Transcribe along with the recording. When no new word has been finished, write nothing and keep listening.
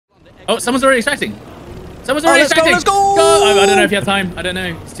Oh, someone's already extracting. Someone's already extracting. Let's go. I don't know if you have time. I don't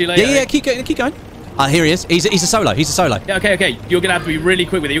know. It's too late. Yeah, keep going. Keep going. Here he is. He's a solo. He's a solo. Yeah, okay. You're going to have to be really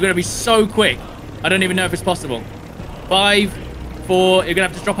quick with it. You're going to be so quick. I don't even know if it's possible. 5, 4. You're going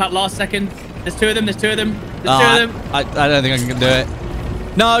to have to drop out last second. There's two of them. There's two of them. I don't think I can do it.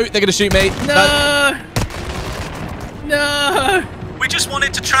 No, they're going to shoot me. No. We just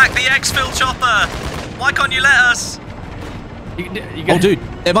wanted to track the exfil chopper. Why can't you let us? Oh, dude.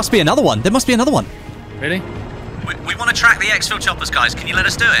 There must be another one. Really? We want to track the exfil choppers, guys. Can you let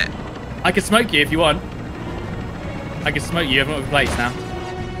us do it? I can smoke you if you want. I can smoke you. I've got a place now.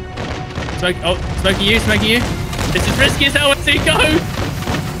 Smoking you. This is risky as hell. Westie, go!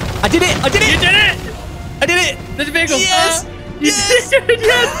 I did it! You did it! I did it! There's a vehicle. Yes! You did it!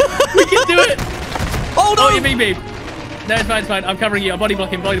 Yes! We can do it! Oh, no! Oh, you beep. No, it's fine. I'm covering you. I'm body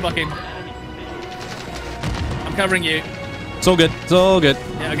blocking. I'm covering you. It's all good.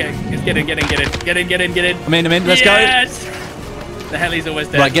 Yeah, okay. Just get in. I'm in. Let's go. The heli's always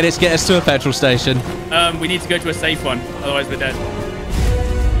dead. Right, get us to a petrol station. We need to go to a safe one. Otherwise, we're dead.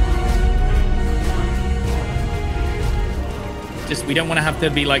 We don't want to have to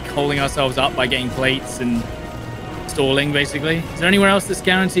be like holding ourselves up by getting plates and stalling, basically. Is there anywhere else that's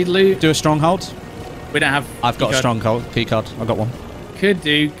guaranteed loot? Do a stronghold. We don't have. I've got a stronghold key card. I've got one. Could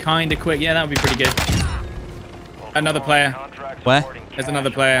do kind of quick. Yeah, that would be pretty good. Another player. Where? There's another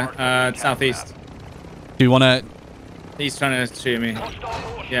player. Southeast. Do you want to? He's trying to shoot me.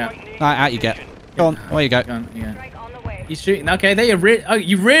 Yeah. Out you get. Go on. Away you go. Yeah. He's shooting. Okay,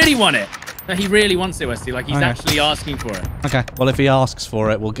 you really want it. No, he really wants it, Westie. Like, he's actually asking for it. Okay. Well, if he asks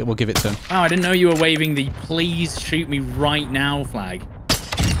for it, we'll give it to him. Oh, I didn't know you were waving the please shoot me right now flag.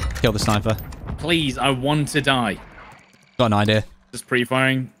 Kill the sniper. Please, I want to die. Got an idea. Just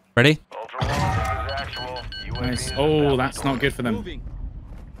pre-firing. Ready? Nice. Oh, that's not good for them. Thing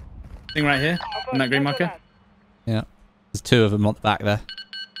right here. In that green marker. Yeah. There's two of them on the back there.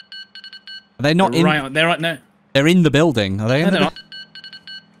 Are they not in? Right. They're right. No. They're in the building. Are they? No, they're not.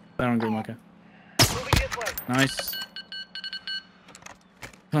 They're on green marker. Nice.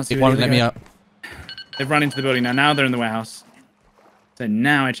 Can't see. It won't let me up. They've run into the building now. Now they're in the warehouse. So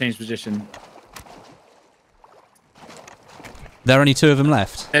now I changed position. There are only two of them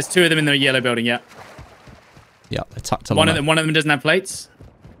left. There's two of them in the yellow building. Yeah. Yeah, they're tucked along. One of them doesn't have plates.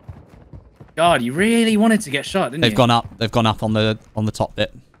 God, you really wanted to get shot, didn't you? They've gone up. They've gone up on the top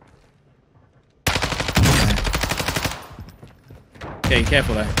bit. Okay,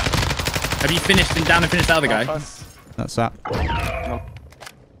 careful though. Have you finished and down and finished the other guy? That's that.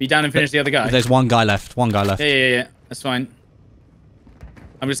 You down and finished the other guy? There's one guy left. Yeah. That's fine.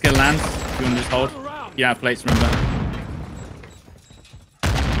 I'm just gonna land. If you want to just hold. You have plates, remember.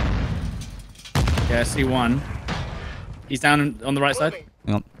 Yeah, I see one. He's down on the right side.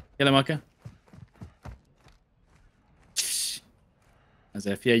 Hang on. Yellow marker. As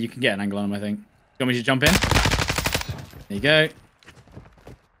if, yeah, you can get an angle on him, I think. Do you want me to jump in? There you go.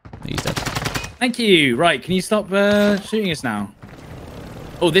 He's dead. Thank you. Right, can you stop shooting us now?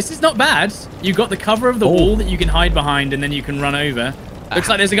 Oh, this is not bad. You got the cover of the wall that you can hide behind, and then you can run over. Looks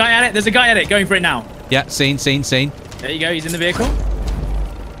like there's a guy at it. Going for it now. Yeah, seen. There you go. He's in the vehicle.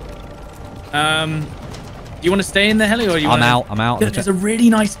 Do you want to stay in the heli, or you want I'm out. There's a really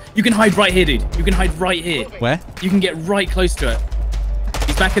nice... You can hide right here, dude. You can hide right here. Where? You can get right close to it.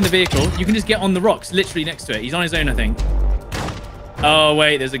 He's back in the vehicle. You can just get on the rocks, literally next to it. He's on his own, I think. Oh,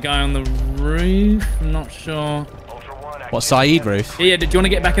 wait. There's a guy on the roof. I'm not sure. What, Saeed roof? Yeah. Do you want to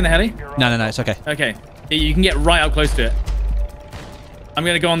get back in the heli? No. It's okay. Okay. Yeah, you can get right up close to it. I'm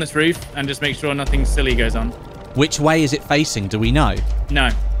going to go on this roof and just make sure nothing silly goes on. Which way is it facing? Do we know?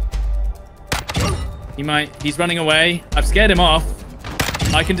 No. He's running away. I've scared him off.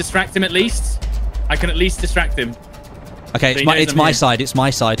 I can distract him at least. I can at least distract him. Okay, so it's my side. It's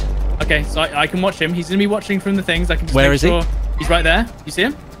my side. Okay, so I can watch him. He's going to be watching from the things. I can just Where make is sure. he? He's right there. You see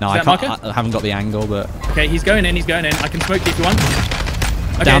him? No, I can't. I haven't got the angle, but... Okay, he's going in. I can smoke you if you want.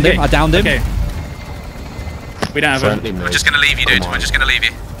 Okay, downed him. I downed him. Okay. We don't have him. We're just going to leave you, dude. We're just going to leave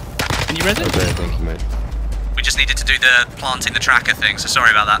you. Can you res it? Okay, thank you, mate. We just needed to do the planting the tracker thing, so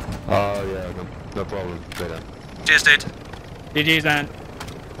sorry about that. Oh, yeah, no problem. Later. Cheers, dude. GG's, man.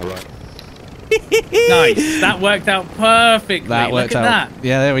 Alright. Nice. That worked out perfectly. Look at that.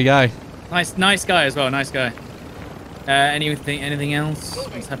 Yeah, there we go. Nice guy as well. Nice guy. Anything else?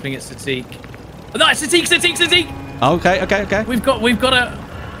 What's happening at Sadiq? Oh, no, Sadiq! Okay. We've got a...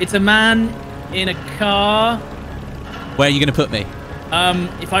 It's a man in a car. Where are you going to put me?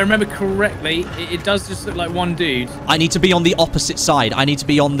 If I remember correctly, it does just look like one dude. I need to be on the opposite side. I need to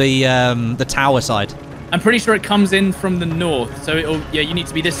be on the tower side. I'm pretty sure it comes in from the north, so you need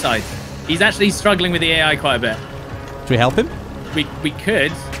to be this side. He's actually struggling with the AI quite a bit. Should we help him? We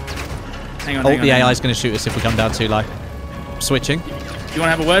could. Hang on. Oh, the AI is going to shoot us if we come down too low. Switching. Do you want to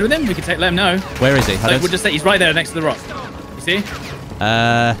have a word with him? We can let him know. Where is he? So we'll just say he's right there next to the rock. You see?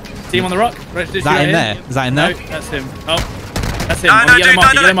 See him on the rock? Right, is that in there? Is that in there? No, that's him. Oh, that's him. No, on no, the yellow dude,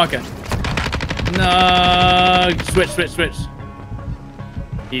 marker. no, Yellow marker. No, switch.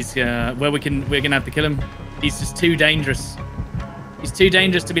 He's we're gonna have to kill him. He's just too dangerous. He's too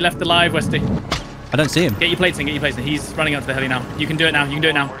dangerous to be left alive, Westie. I don't see him. Get your plates in. He's running up to the heli now. You can do it now. I'm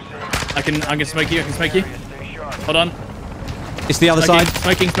gonna smoke you. I can smoke you. Hold on. It's the other side.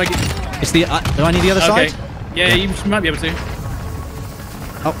 Smoking. It's the. Do I need the other side? Yeah, you might be able to.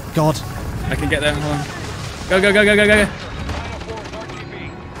 Oh God. I can get there. Hold on. Go.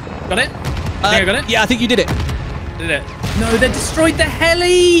 Got it? I got it? Yeah, I think you did it. Did it? No, they destroyed the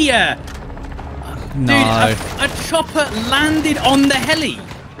heli! No. Dude, a chopper landed on the heli.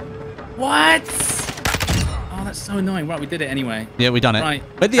 What? Oh, that's so annoying. Right, we did it anyway. Yeah, we done it. Right.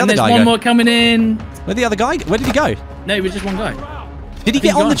 Where'd the other guy go? There's one more coming in. Where'd the other guy go? Where did he go? No, it was just one guy. Did he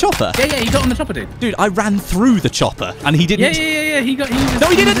get on the chopper? Yeah, he got on the chopper, dude. Dude, I ran through the chopper and he didn't. Yeah. He was No,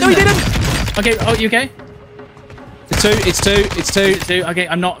 he didn't. Okay, oh, you okay? It's two. Okay,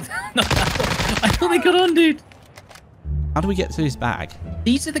 I'm not. I thought they got on, dude. How do we get to his bag?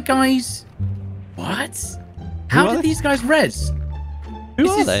 These are the guys. What? How did these guys res? Who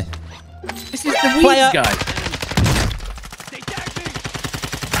are they? This is the weeds guy.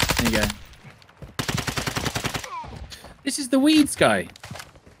 There you go. This is the weeds guy.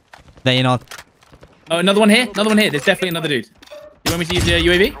 There you know. Oh, another one here. There's definitely another dude. You want me to use the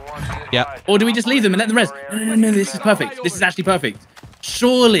UAV? Yeah. Or do we just leave them and let them res? No. This is perfect. This is actually perfect.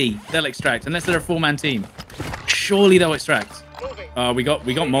 Surely they'll extract, unless they're a 4-man team. Surely they'll extract. We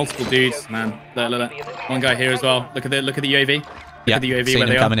got multiple dudes, man. Look. One guy here as well. Look at the UAV. Look at the UAV seen where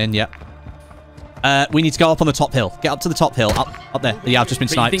they them coming in. Yeah. We need to go up on the top hill. Get up to the top hill. Up there. Yeah, I've just been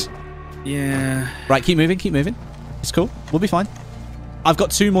sniped. Yeah. Right, keep moving. It's cool. We'll be fine. I've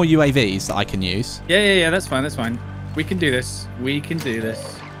got 2 more UAVs that I can use. Yeah. That's fine. We can do this.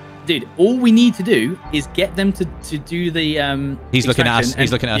 Dude, all we need to do is get them to do the He's looking at us.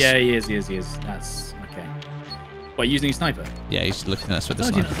 Yeah, he is. That's okay. What, using a sniper? Yeah, he's looking at us with the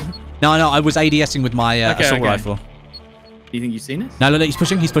sniper. No, I was ADSing with my assault rifle. Do you think you've seen it? No, he's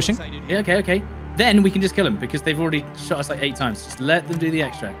pushing. Yeah, okay. Then we can just kill him because they've already shot us like 8 times. Just let them do the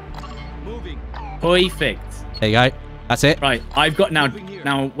extract. Perfect. There you go. That's it. Right, I've got now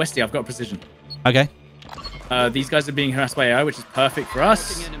Westie, I've got precision. Okay. These guys are being harassed by AI, which is perfect for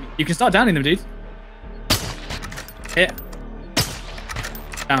us. You can start downing them, dude. Hit.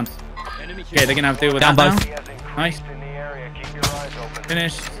 Downed. Okay, they're gonna have to deal with down that both. now. Nice.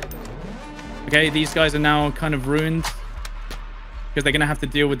 Finished. Okay, these guys are now kind of ruined because they're gonna have to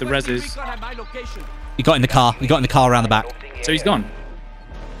deal with the reses. He got in the car. Around the back. So he's gone.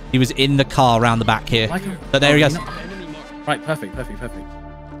 He was in the car around the back here. But there he goes. Right, perfect.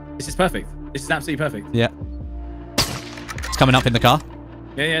 This is perfect. This is absolutely perfect. Yeah. It's coming up in the car.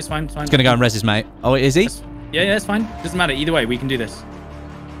 Yeah, it's fine. It's going to go and res his mate. Oh, is he? Yeah, it's fine. Doesn't matter. Either way, we can do this.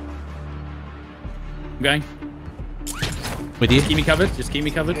 I'm going. With you. Keep me covered. Just keep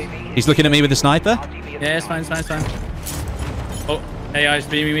me covered. He's looking at me with the sniper. Yeah, it's fine. Oh, AI's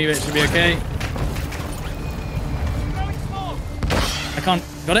beaming me, but it should be okay. I can't.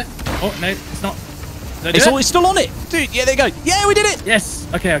 Got it? Oh, no, it's not. It's still on it. Dude, yeah, there you go. Yeah, we did it. Yes.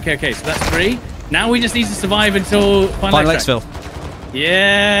 Okay. So that's 3. Now we just need to survive until final exfil.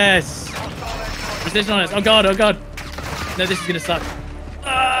 Yes. Precision on us. Oh, God. No, this is going to suck.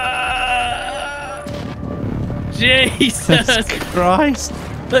 Jesus Christ.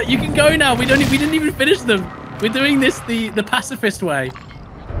 Look, you can go now. We didn't even finish them. We're doing this the pacifist way.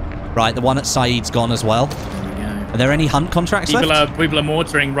 Right, the one at Saeed's gone as well. There we go. Are there any hunt contracts left? People are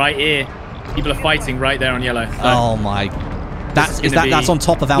mortaring right here. People are fighting right there on yellow. Oh my! That's on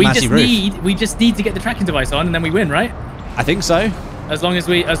top of Almaty roof. We just need to get the tracking device on, and then we win, right? I think so. As long as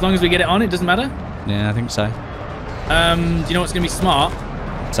we get it on, it doesn't matter. Yeah, I think so. Do you know what's gonna be smart?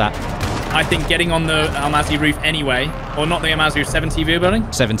 What's that? I think getting on the Almaty roof anyway, or not the Almaty roof, 7TV building.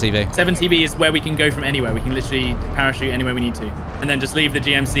 7TV. 7TV is where we can go from anywhere. We can literally parachute anywhere we need to, and then just leave the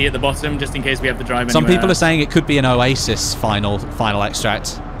GMC at the bottom just in case we have to drive. Some people are saying it could be an Oasis final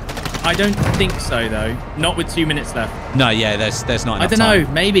extract. I don't think so though. Not with 2 minutes left. No, yeah, there's not enough I don't know.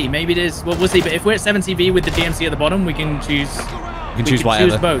 Maybe it is. Well, we'll see. But if we're at 7TV with the GMC at the bottom, we can choose. We can choose whatever.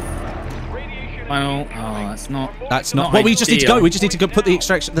 Choose both. Final. Oh, that's not. Well, we just need to go. We just need to go put the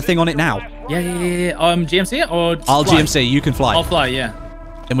extraction, the thing on it now. Yeah. GMC or? I'll fly? GMC. You can fly. I'll fly. Yeah.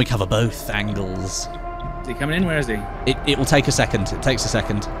 Then we cover both angles. Is he coming in? Where is he? It will take a second. It takes a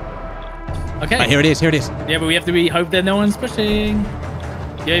second. Okay. Right, here it is. Here it is. Yeah, but we have to hope that no one's pushing.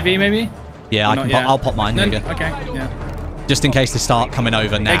 UAV maybe? Yeah, I'll pop mine. There you go. Okay, yeah. Just in case they start coming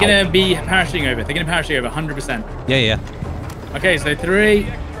over now. They're going to be parachuting over. They're going to parachute over 100%. Yeah. Okay, so 3,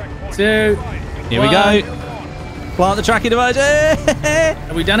 2, Here we go. Plant the tracking device.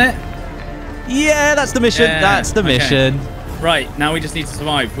 Have we done it? Yeah, that's the mission. Yeah, that's the mission. Right, now we just need to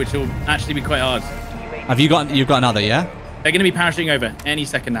survive, which will actually be quite hard. Have you got? You've got another, yeah? They're going to be parachuting over any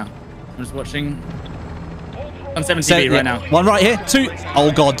second now. I'm just watching on 7 TV right now. One right here. 2.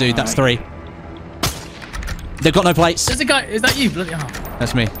 Oh god, dude, that's 3. They've got no plates. There's a guy. Is that you? Bloody hell.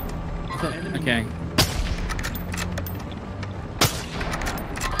 That's me. Okay.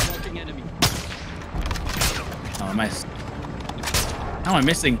 Oh, I missed. How am I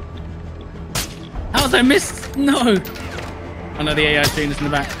missing? How was I missed? No. Oh no, the AI shooting us in the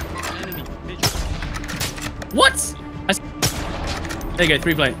back. What? There you go,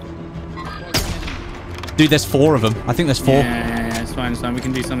 3 plate. Dude, there's 4 of them. I think there's 4. Yeah, it's fine, it's fine. We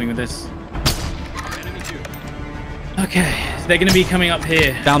can do something with this. Okay, so they're going to be coming up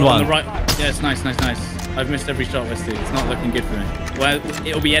here. Down on one. The right. Yeah, it's nice. I've missed every shot, Westie. It's not looking good for me. Well,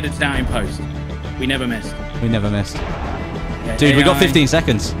 it'll be edited out in post. We never missed. We never missed. Yeah, Dude, we got AI. 15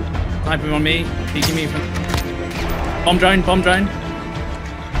 seconds. Sniping on me. Peeking me. Bomb drone.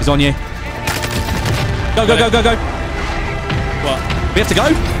 He's on you. Go. What? We have to go?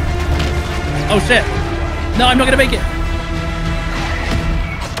 Oh, shit. No, I'm not going to make it.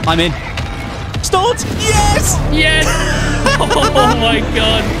 I'm in. Stalled! Yes! Yes! Oh, my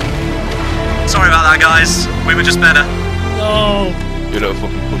God. Sorry about that, guys. We were just better. Oh. You little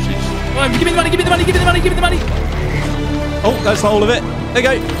fucking pussies. Oh, give me the money. Oh, that's not all of it. There you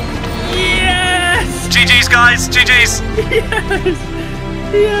go. Yes! GG's, guys. GG's.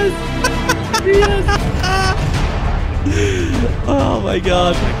 Yes! Oh my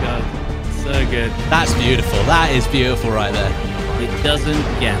god. Oh, my God. So good. That's beautiful. That is beautiful right there. It doesn't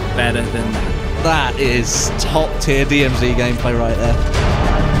get better than that. That is top tier DMZ gameplay right there.